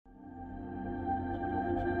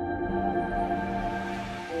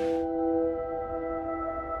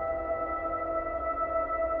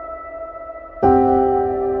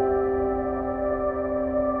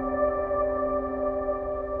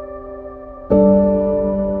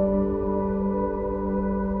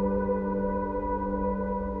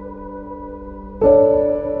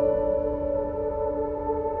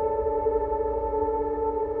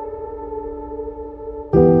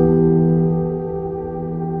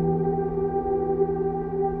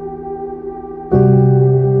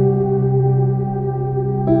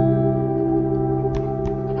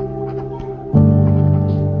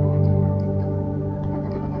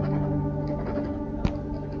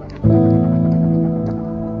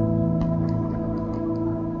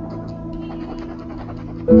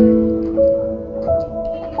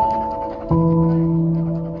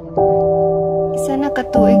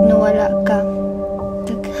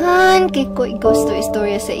ko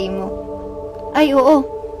istorya sa imo. Ay, oo.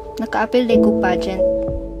 Nakaapil din ko pageant.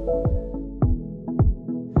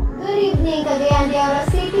 Good evening, Cagayan de Oro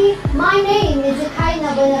City. My name is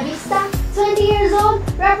Shaina Labradores, 20 years old,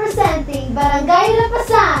 representing Barangay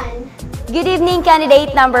Lapasan. Good evening,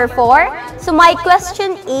 candidate number 4. So my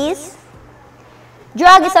question is,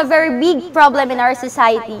 drug is a very big problem in our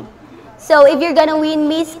society. So if you're gonna win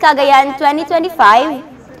Miss Cagayan 2025,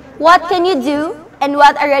 what can you do and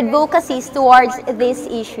what are your advocacies towards this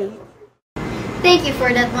issue? Thank you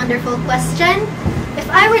for that wonderful question. If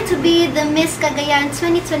I were to be the Miss Cagayan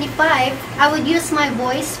 2025, I would use my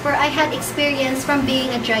voice, for I had experience from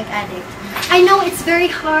being a drug addict. I know it's very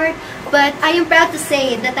hard, but I am proud to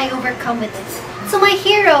say that I overcome with it. So my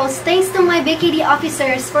heroes, thanks to my BKD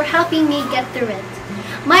officers for helping me get through it.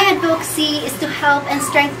 My advocacy is to help and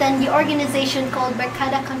strengthen the organization called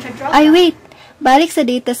Barkada Contra Droga. Ay, wait! Balik sa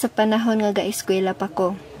data sa panahon nga ga-eskwela pa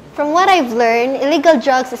ko. From what I've learned, illegal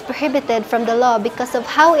drugs is prohibited from the law because of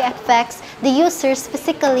how it affects the users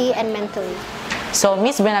physically and mentally. So,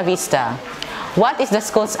 Miss Buenavista, what is the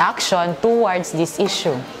school's action towards this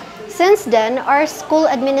issue? Since then, our school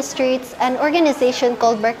administrates an organization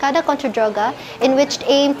called Barkada Contra Droga, in which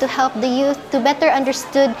aim to help the youth to better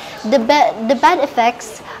understand the bad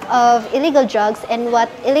effects of illegal drugs and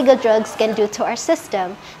what illegal drugs can do to our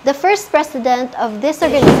system. The first president of this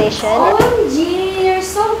organization... OMG! You're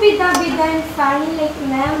so bida-bida and funny like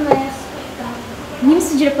memes. Hindi mo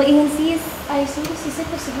sudyo po sis. Ay, sis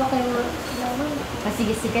ko siguro kayo naman.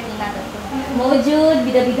 Sige-sige na natin. Mojud,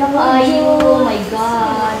 bida-bida ko. Ay, oh my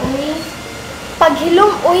God. Pag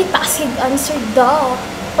hilom, uy, tasig answer daw.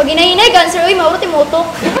 Pag inahinay, answer, uy, maurot imotok.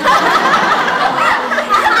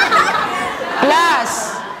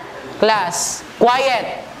 Class,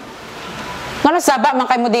 quiet. Ano saba man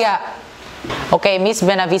kay mo diya? Okay, Miss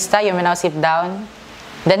Buenavista, you may now sit down.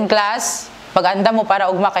 Then class, pag-anda mo para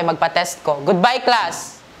ugma kay magpa-test ko. Goodbye,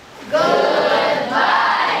 class.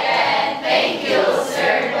 Goodbye and thank you,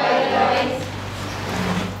 Sir Boy.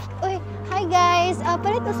 Uy, hi guys.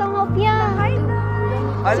 Palit na sa ngopya. Hi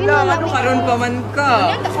guys. Ala, ano karon pa man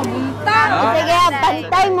ka? Yan, nakabunta. Sige,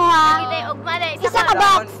 bantay mo ha. Isa ka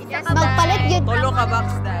box. Magpalit yun. Tulo ka box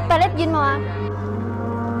dahil. Palit yun mo ha.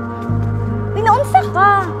 Pinaunsa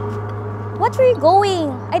ka? What were you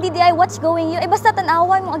going? Ay, didi ay what's going you? Ay, basta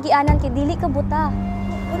tanawan mo agianan kay dili ka buta.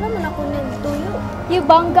 Wala man ako nagtuyo. You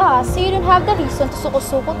bangga, so you don't have the reason to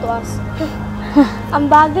suko-suko to us. Ang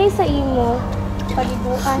bagay sa imo,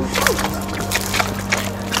 palibuan.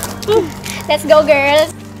 Let's go, girls!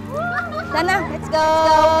 Sana, let's go!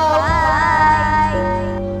 Bye!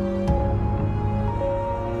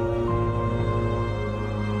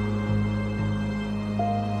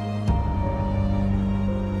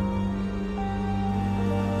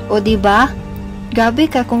 O diba?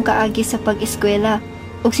 Grabe ka kung kaagi sa pag-eskwela.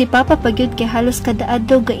 Ug si Papa pagyud kay halos kada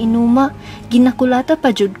adlaw ga inuma, ginakulata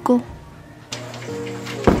pa jud ko.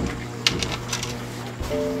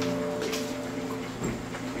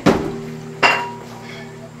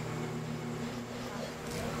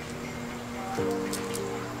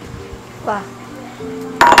 Pa.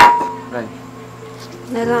 Ran.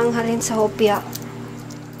 Nalang halin sa hopya.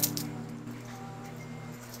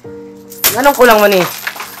 Anong kulang man eh?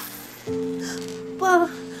 Pa,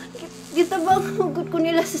 kita bang hugot ko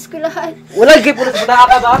nila sa eskwelahan? Wala, gipulot sa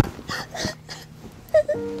ka ba?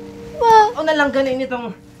 Pa! O na lang ganin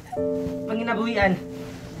itong panginabuhian.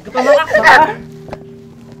 Kapamangak ka ba?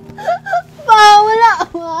 Pa, wala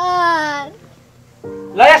man!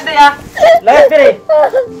 Layas na ya! Layas na eh!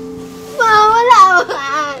 Pa, wala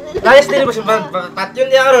man! Layas na eh! Patyon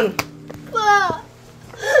niya karon. Pa!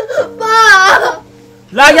 Pa!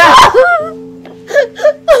 Layas!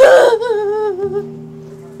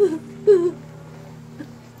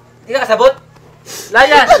 Di ka kasabot?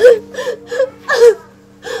 Layas!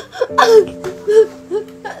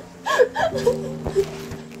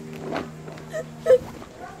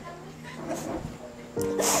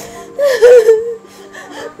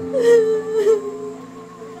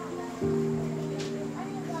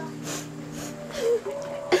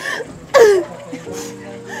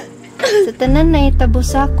 Sa tanan na itabo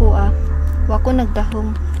sa ako wako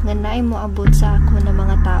nagdahom nga naay mo abot sa ako ng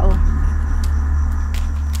mga tao.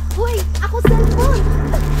 Hoy, ako cellphone!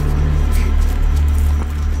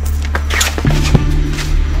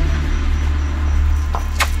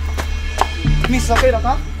 Miss, okay ra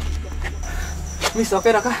ka? Miss,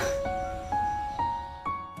 okay ra ka?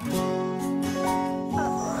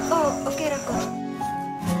 Oh, okay ra ko.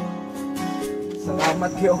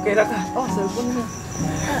 Salamat kayo, okay ra ka? Oh, cellphone mo.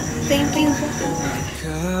 Thank you.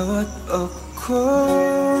 Ikaw at ako,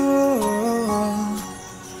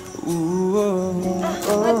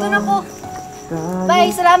 Ito na po.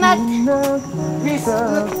 Bye, salamat. Miss!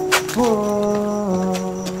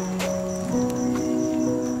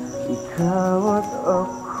 Ikaw at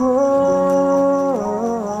ako.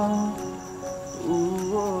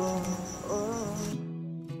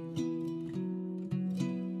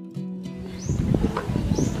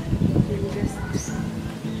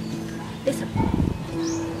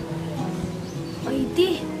 Ay,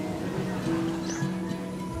 di.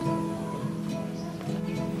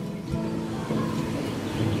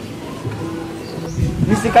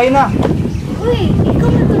 Miss, kayo na! Uy, ikaw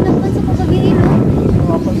na ito naman sa pagkabili, no?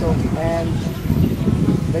 Mga paso. And,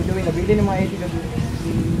 by the way, nabili ng mga ATW.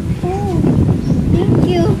 Oh, thank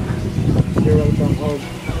you. You're welcome. Oh.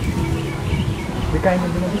 Di kayo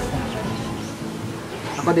na binabis na.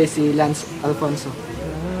 Ako din si Lance Alfonso.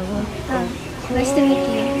 Nice to meet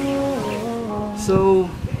you. So,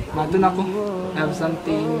 matun ako. I have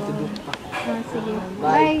something to do pa. Sige.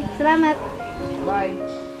 Bye. Bye. Salamat. Bye!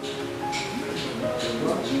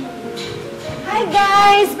 Hi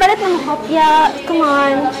guys! Palit na mo kopya. Come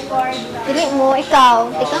on. Dili mo, ikaw.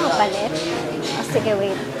 Ikaw mapalit. Oh, sige,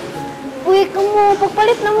 wait. Uy, kamo,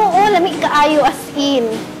 pagpalit na mo. Oh, lami kaayo as in.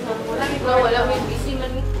 Wala mo yung busy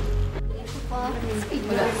man.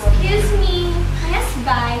 Excuse me. Yes,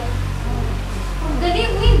 bye. Kung dali,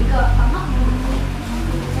 wig ka. Tama mo.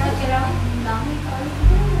 Kaya dami ka.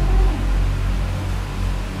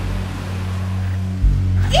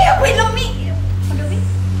 Ew! Wait, lami!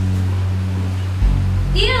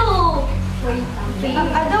 Ew! Wait,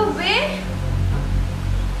 adaw, be?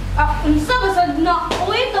 Unsa, basad na.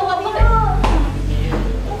 Uy, tawa pa kayo.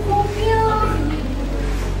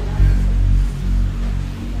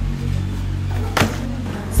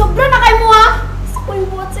 Sobra na kayo mo, ha? Gusto ko yung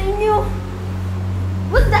buhat sa inyo.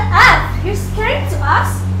 What's the F? You're scared to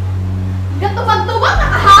us? Gatubag-tubag na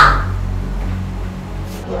ka, ha?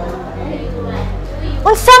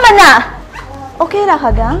 Unsa man na? Okay ra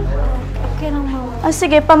ka, gang? Okay lang, ma'am.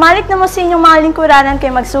 Sige, pamalit na mo sa inyong mga lingkuranan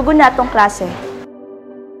kay magsugod na atong klase.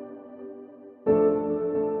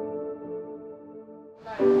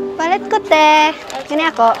 Palit ko, te. Kini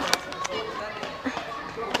ako.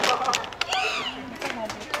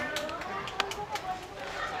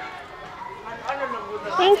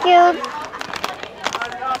 Thank you.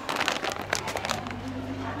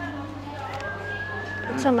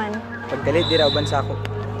 Unsa man? Pagdalit di ra uban sa ako.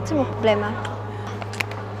 Unsa mo problema?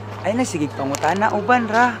 Ay nasigig pangutana uban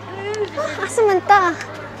ra. Asa man ta?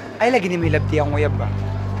 Ay lagi ni milabti ang uyab ba.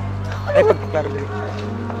 Ay pagklaro dili.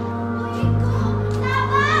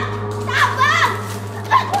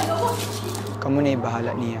 Kamu na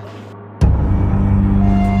bahala niya.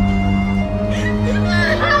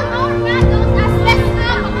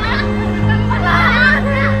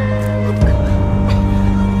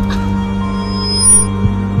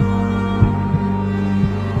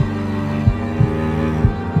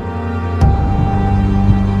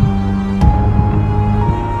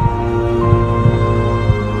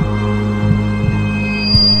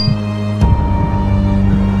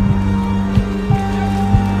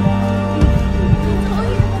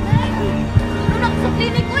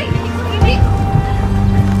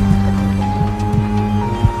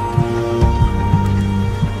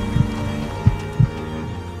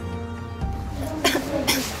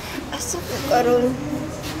 Karon.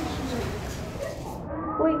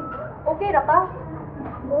 Uy, okay ra ka?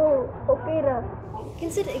 Oh, okay ra.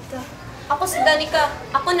 Kinsa da ika? Ako si Danica.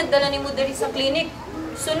 Ako nagdala ni mo diri sa klinik.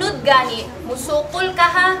 Sunod gani, musukol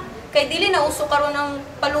ka ha. Kay dili na uso karon ng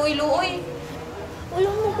paluoy-luoy.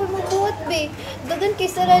 Wala mo ko mabuhat, be. Dagan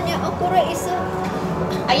kay sara niya ako ra isa.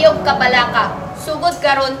 Ayaw ka pala ka. Sugod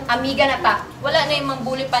karon, amiga na ta. Wala na yung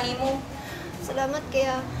mambuli pa nimo. Salamat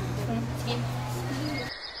kaya. Sige.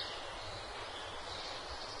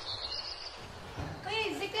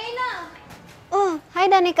 Uy, zikay na. Oh, hi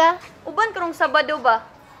Danica. Uban karong Sabado ba?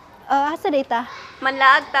 Asa data?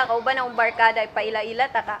 Manlaag ta ka uban ang barkada paila-ila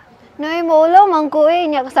ta ka. Nay mo ulaw man ko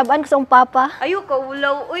nya kasabaan ko sa papa. Ayo ka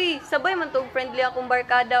ulaw. Uy, sabay man tog friendly akong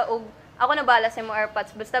barkada og ako na bala sa mo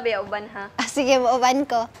airpods basta ba uban ha. Sige, mauban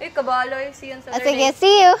ko. Uy, kabaloy. See you on Saturday. Sige,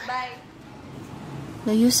 see you. Bye.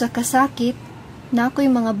 Layo sa kasakit, na ako'y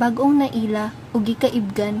mga bagong naila ug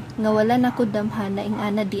gikaibgan nga wala na ko damhan na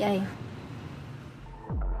ingana di ay.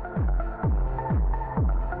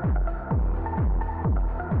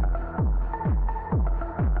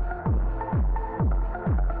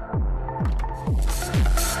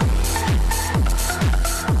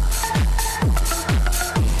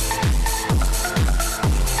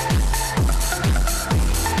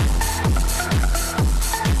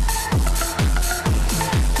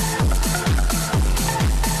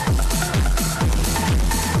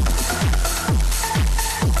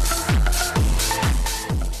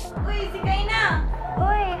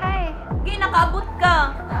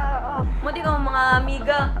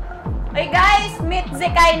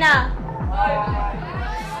 kain na!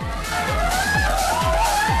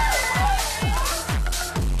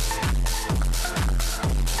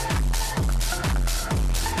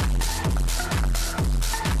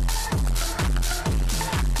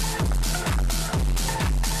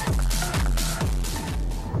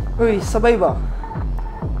 Uy, sabay ba?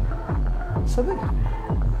 Sabay.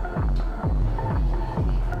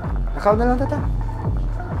 Nakaw na lang tata.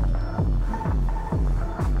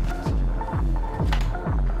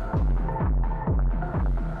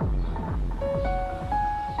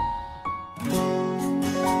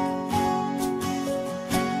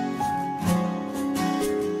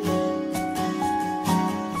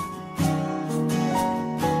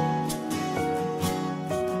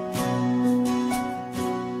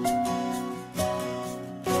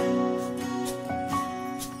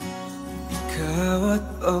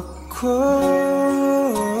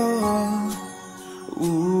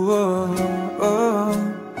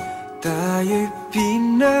 Tayo'y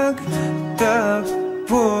pinagtagpo.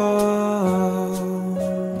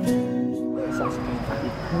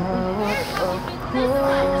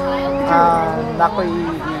 Nako'y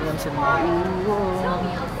iwan sa mga.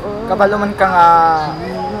 Kabalo man ka nga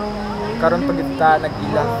karon pag kita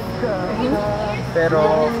nag-ilang. Pero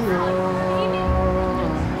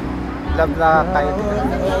love na tayo dito.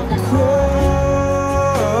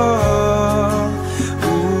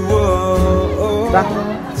 Ta,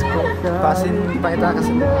 pasin pa kita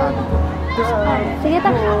kasi Sige,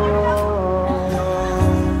 ta.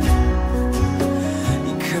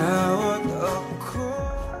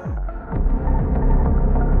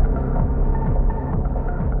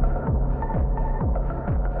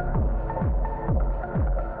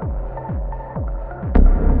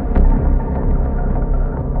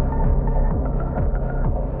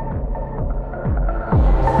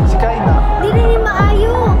 Si Kaina, Di rin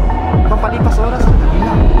maayo. mapalipas oras na lagi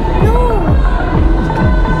na. No.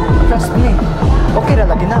 Trust me, okay na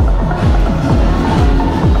lagi na.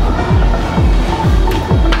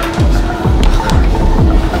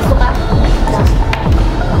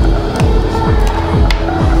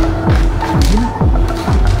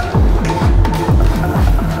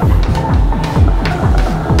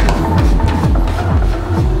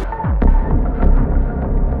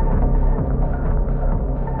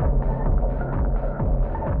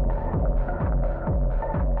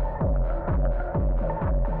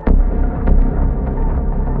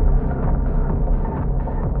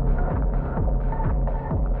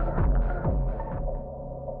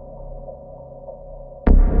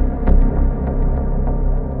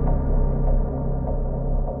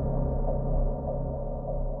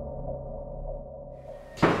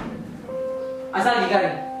 Asa lagi kan?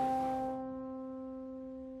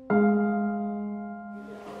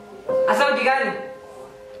 Asa lagi kan?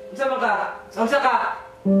 Unsa ka?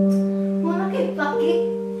 Wala kay paki.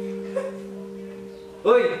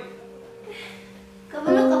 Uy,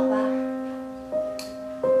 Kabalo ka pa.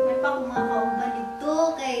 May pa akong mga kauban dito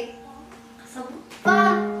kay kasabot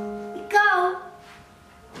pa. Ikaw.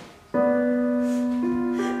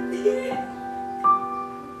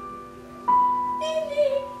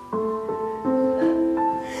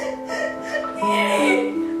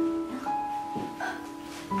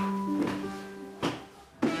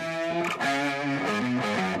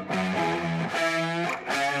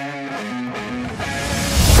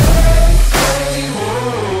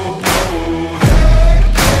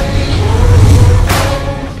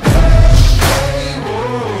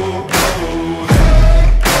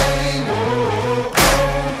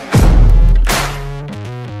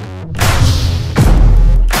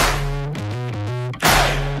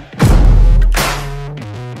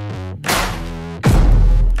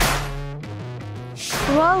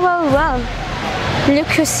 Well. Look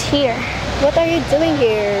who's here. What are you doing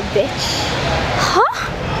here, bitch? Huh?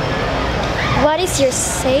 What is your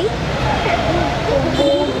say?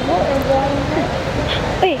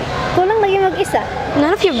 Uy, kulang lagi mag-isa.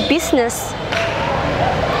 None of your business.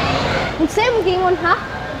 Unsay mo gingon, ha?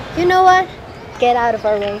 You know what? Get out of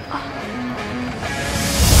our way.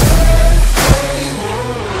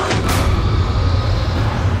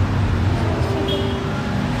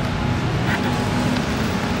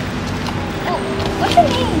 What's your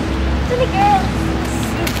name? What's the girl?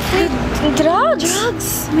 Drugs? Drugs?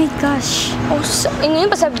 Oh my gosh. Ngayon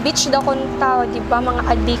pa sa beach daw kung tao, di ba? Mga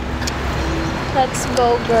addict. Let's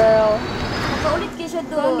go, girl. Kaulit kayo siya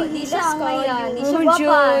doon. Di siya ang mayan. Di siya Mujud,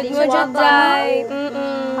 wapa. Di siya mujud wapa. day.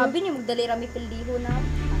 Habi niyo magdali rami pildiho na.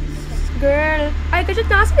 Girl, ay kajut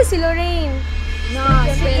na kasi si Lorraine. No,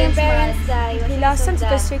 strict parents dahil. Nilasan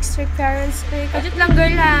sa strict parents. Kajut lang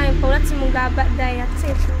girl lang. Paulat si mong gaba dahil. At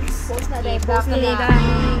sa Post na dahil. Post na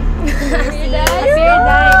dahil. Appear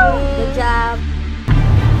dahil. Good job.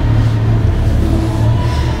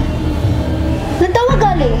 Natawa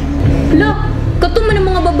gali. Look! Kato man ang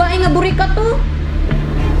mga babae nga buri ka to.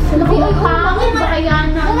 Ay, hangin ba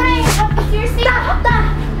kaya na? Ay, seriously?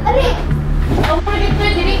 Ta! Ali! Ang palit na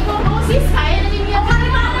dinig ko po sis. Kaya na ninyo.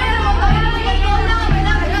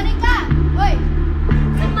 Hoy!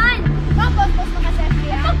 Saman! Kapag-post mo ka sa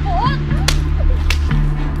FBA. Kapag!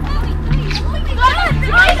 Oh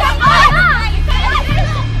my God!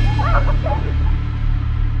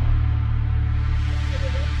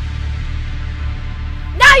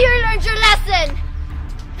 Now you learned your lesson!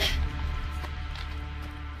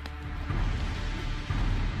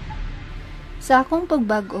 Sa akong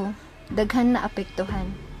pagbago, daghan na apektuhan.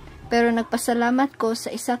 Pero nagpasalamat ko sa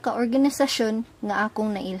isa ka organisasyon nga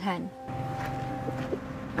akong nailhan.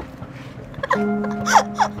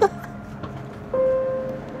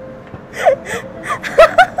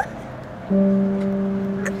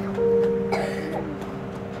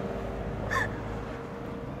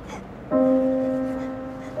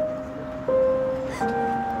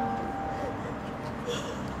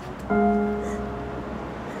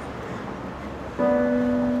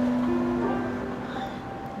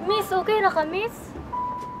 Miss, okay na ka, miss?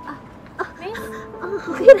 Miss?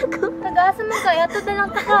 Okay na ko. Taga-asa man kaya? Ito na lang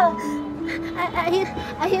ta ka.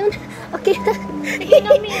 Ayun. Okay na. Sige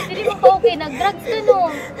na, miss. Dili mo ka okay. Nag-drugs ka, no?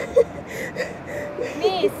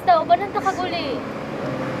 Miss, tao ba nang takaguli?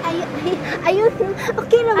 Ayun.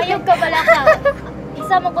 Okay na. Ayaw ka bala ka.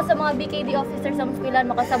 Isama ko sa mga BKD officers sa muskilan.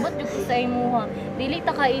 Makasabot yung sa imuha. Dili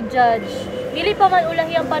ta ka i-judge. Dili pa man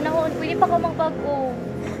ulahi ang panahon. Pwede pa ka magbago.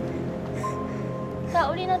 Ta,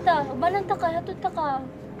 uli na ta. Balan ta ka. Hatod ta ka.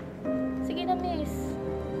 Sige na, miss.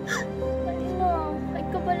 Dali na. Ay,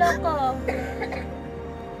 kabala ka.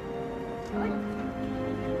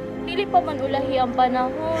 Dili pa man ulahi ang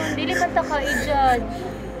panahon. Dili man ta ka i-judge.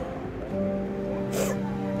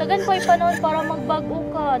 Tagan pa yung panahon para magbago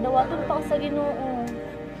ka. Dawaton pa ka sa Ginoo.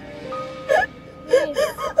 Miss.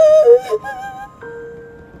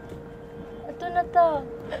 Ito na ta.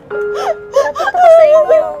 Dapat ka sa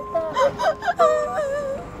inyo. Ta.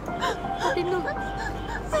 Pati na.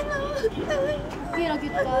 Kira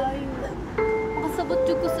gyud kayo. Makasabot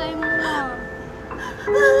jud ko sa imo na.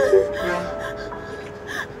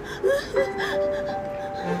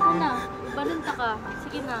 Ana, balunta ka.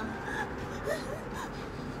 Sige na.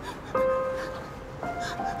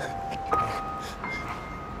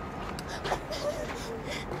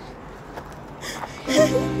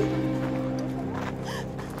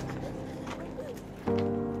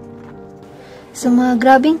 Sa mga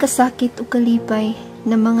grabing kasakit o kalipay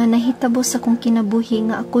na mga nahitabo sa kong kinabuhi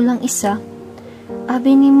nga ako lang isa,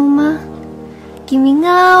 abi ni mo ma,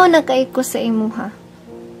 kimingaw na kay ko sa imuha.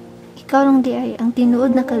 Ikaw lang di ay ang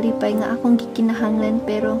tinuod na kalipay nga akong gikinahanglan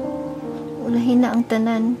pero ulahin na ang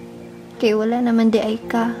tanan kay wala naman di ay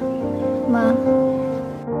ka, ma.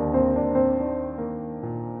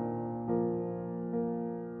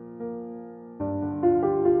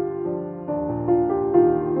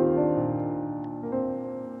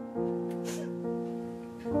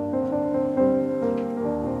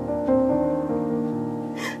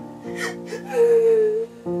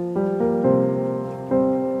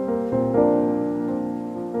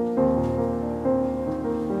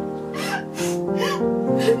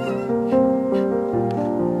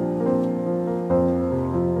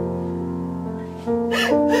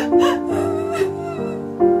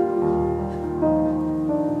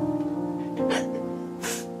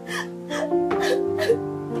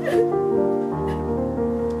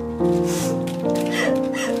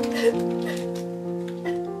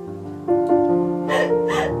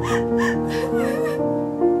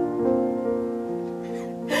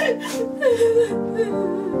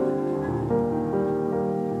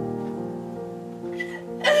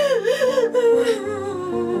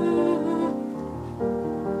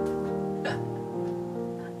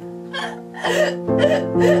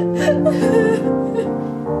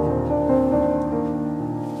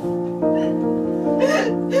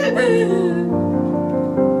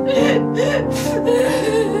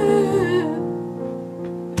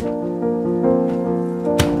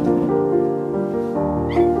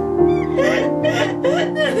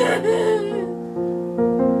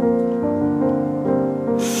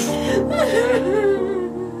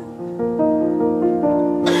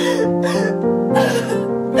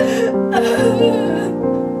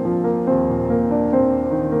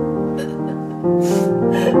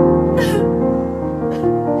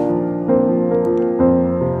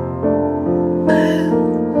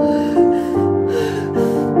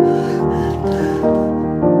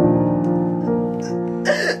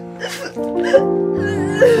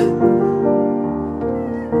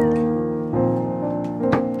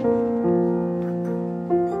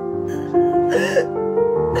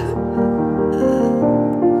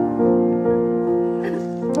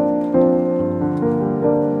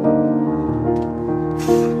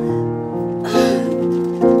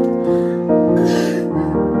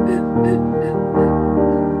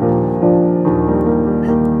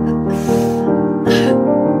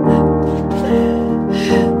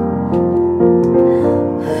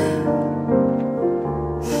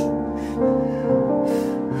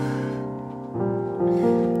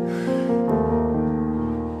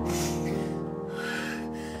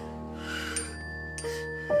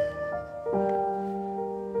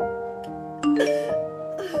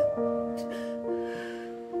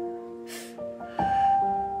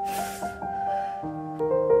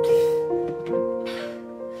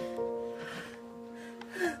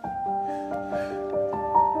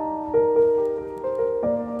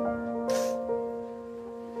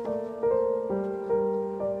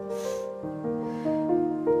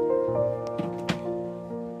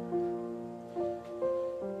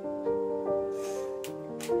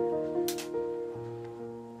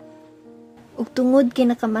 tungod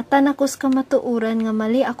kinakamatan ako sa kamatuuran nga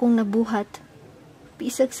mali akong nabuhat.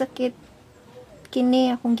 Bisag sakit,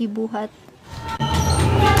 kini akong gibuhat.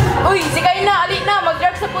 Uy, sigay na, ali na,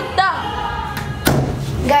 mag-drug sa punta.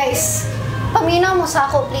 Guys, paminaw mo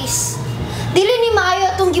sa ako, please. Dili ni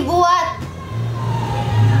maayo itong gibuhat.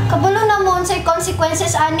 Kabalo na mo unsay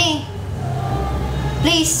consequences, ani.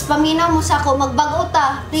 Please, paminaw mo sa ako, magbago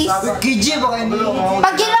ta, please. Kiji ba kayo nilo?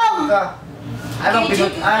 Pagilong! Anong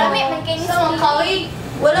pinutan?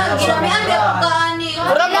 Wala, ginamihan ka pa kaani.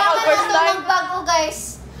 Kailangan na itong magbago,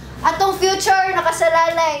 guys. Atong future,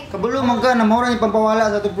 nakasalalay. Kabalo man ka, namura ni pampawala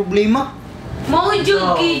sa itong problema. Mau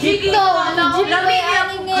jud kiji Ito, lami niya.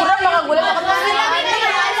 Mura makagulat ako.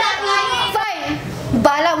 Fine.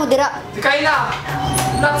 Bala mo, dira. Sikay na!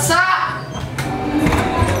 Laksa!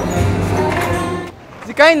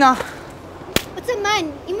 Sikay na! What's man?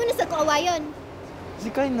 Imo na sa kuawayon.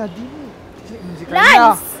 Sikay na, di. Sikay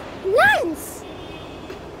na! Lance!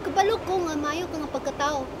 Kabalo ko nga mayo ka nga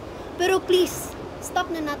pagkatao. Pero please,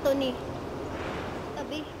 stop na nato ni.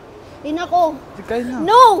 Tabi. Di na ko. Sikay na.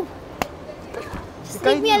 No! Just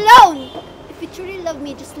leave me alone! If you truly love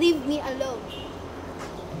me, just leave me alone.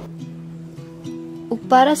 Ug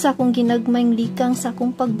para sa akong ginagmayng likang sa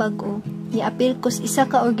akong pagbago, niapil ko sa isa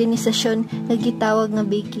ka organisasyon nga gitawag nga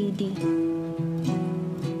BKD.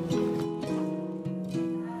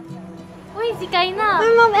 Uy, si Kaina. Hi,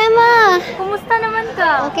 Ma'am Emma! Kumusta naman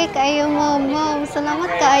ka? Okay kayo, Ma'am. Salamat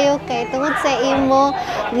kaayo kay tungod sa imo.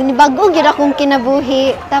 Bago gyud akong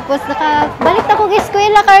kinabuhi. Tapos nakabalik ako sa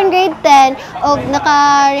eskwela karon grade 10 og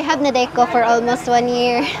naka-rehab na day ko for almost 1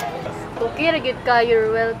 year. Okay, ragid ka,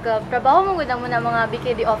 you're welcome. Trabaho mo gudang mo na mga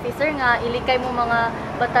BKD officer nga, ilikay mo mga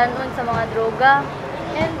batanon sa mga droga.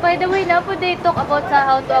 And by the way, na po they talk about sa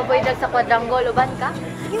how to avoid drugs sa quadrangle. Uban ka?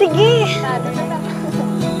 Sige!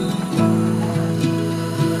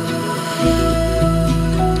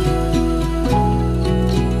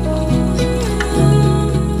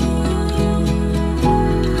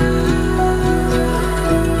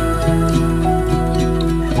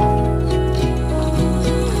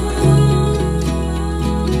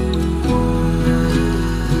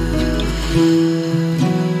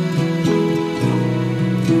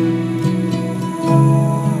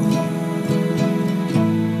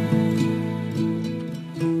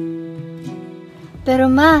 Pero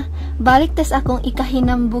ma, balik tas akong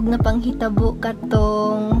ikahinambog na panghitabo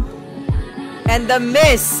katong... And the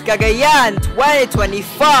Miss Cagayan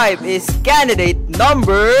 2025 is candidate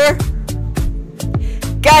number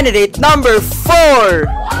 4.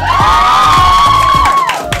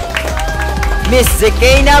 Miss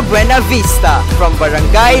Zekeina Buenavista from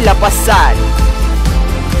Barangay Lapasan.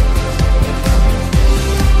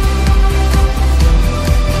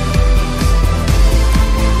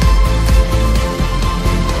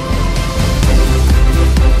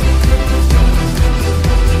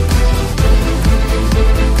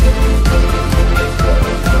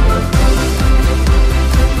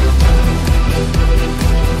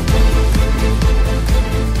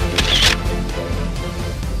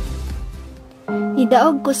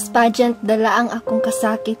 Nidaog ko sa pageant dala ang akong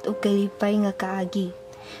kasakit o kalipay nga kaagi.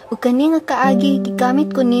 O kani nga kaagi,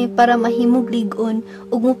 gigamit ko ni para mahimog ligon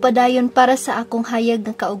ug mupadayon para sa akong hayag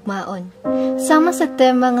nga kaugmaon. Sama sa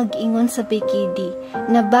tema nga giingon sa BKD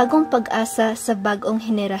na bagong pag-asa sa bagong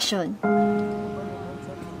henerasyon.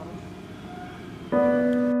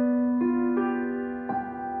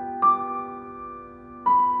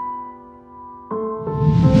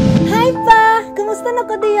 Hi pa! Kumusta na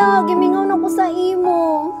ka diya? Gimingaw na ko sa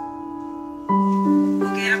imo.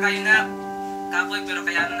 Okay ra kayo na. Kapoy pero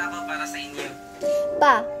kaya na ako para sa inyo.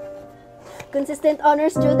 Pa, consistent honor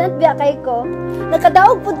student biya kay ko.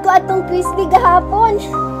 Nakadaog pud ko atong quiz ni gahapon.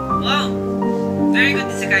 Wow! Very good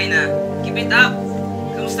si Kaina. Keep it up.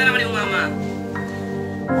 Kamusta naman yung mama?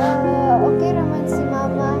 Okay raman si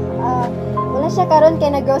mama. Wala siya karon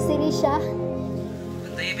kay nag-grocery siya.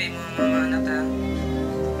 Pantay pa yung mga mama anak ha.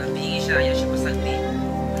 Nabingi siya, ayaw siya pasagdi.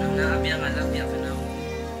 Walang naabiyang alabiyang ka na.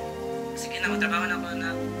 Sige na, magtrabaho na ako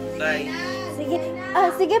anak. Bye. Sige,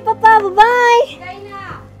 sige papa, bye-bye!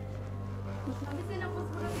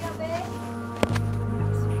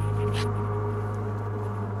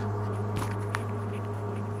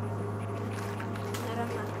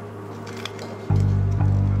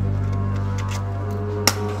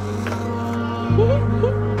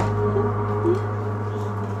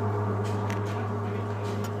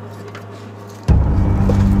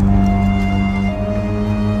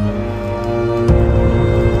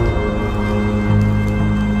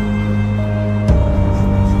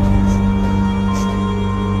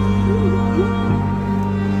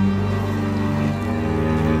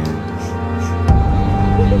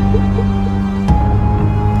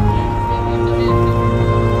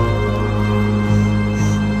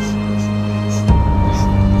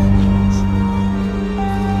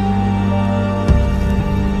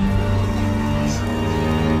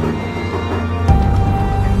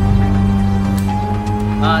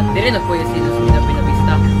 Dire na po yung sinus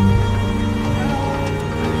pinapista.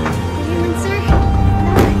 Ayun, sir.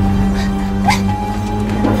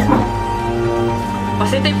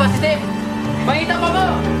 Positive, positive! Pangita pa mo!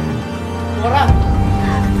 Wala!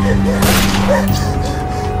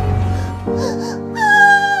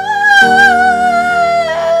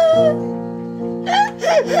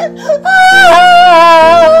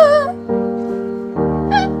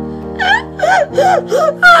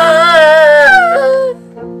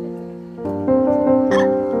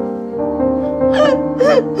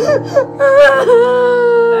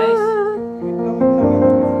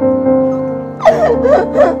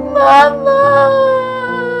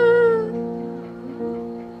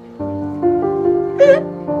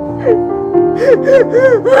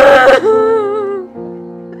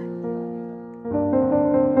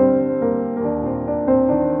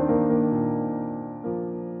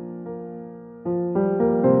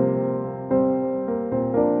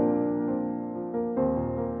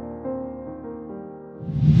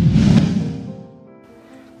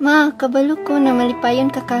 Ma, kabalo ko na malipayon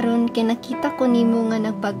ka karon kay nakita ko nimo nga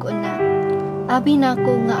nagbago na. Abi na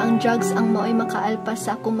ko nga ang drugs ang mao'y makaalpas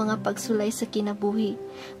sa akong mga pagsulay sa kinabuhi,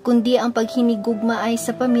 kundi ang paghinigugma ay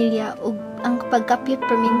sa pamilya ug ang pagkapyot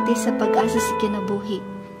perminti sa pag-asa sa kinabuhi.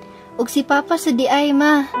 Ug si Papa sa di ay,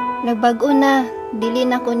 ma, nagbago na, dili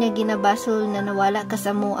na ko niya ginabasol na nawala ka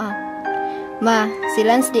sa mua. Ma, si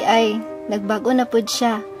Lance di ay, nagbago na pud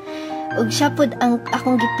siya. Ug siya pud ang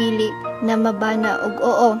akong gipili na mabana ug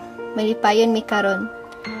oo, malipayon mi karon.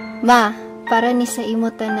 Ma, para ni sa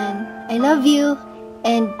imo tanan, I love you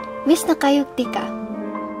and miss na kayo tika.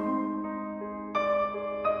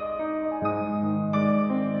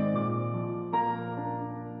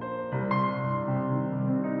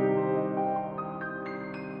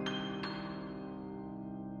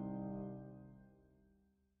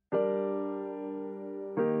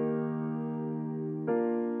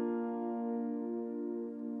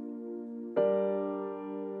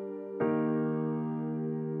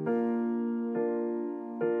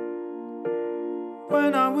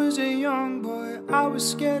 When I was a young boy, I was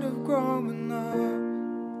scared of growing up.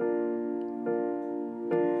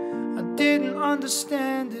 I didn't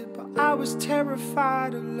understand it, but I was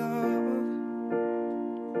terrified of love.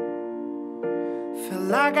 Felt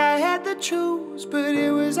like I had to choose, but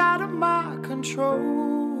it was out of my control.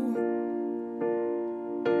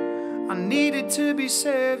 I needed to be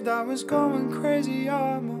saved, I was going crazy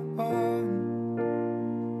on my own.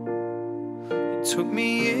 Took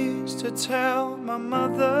me years to tell my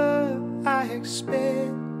mother I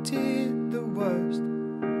expected the worst.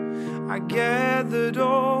 I gathered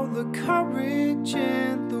all the courage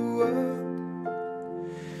in the world.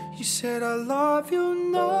 You said I love you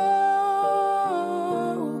no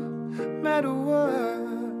matter what.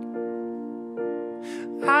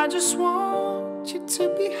 I just want you to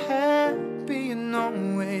be happy and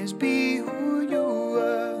always be who you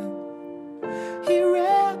were. He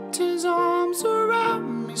wrapped his arms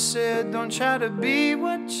around me, said don't try to be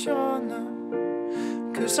what you're not,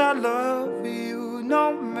 'cause I love you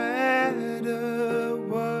no matter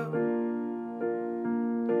what.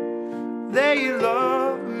 They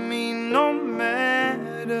love me no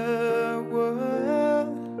matter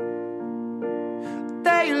what.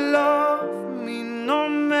 They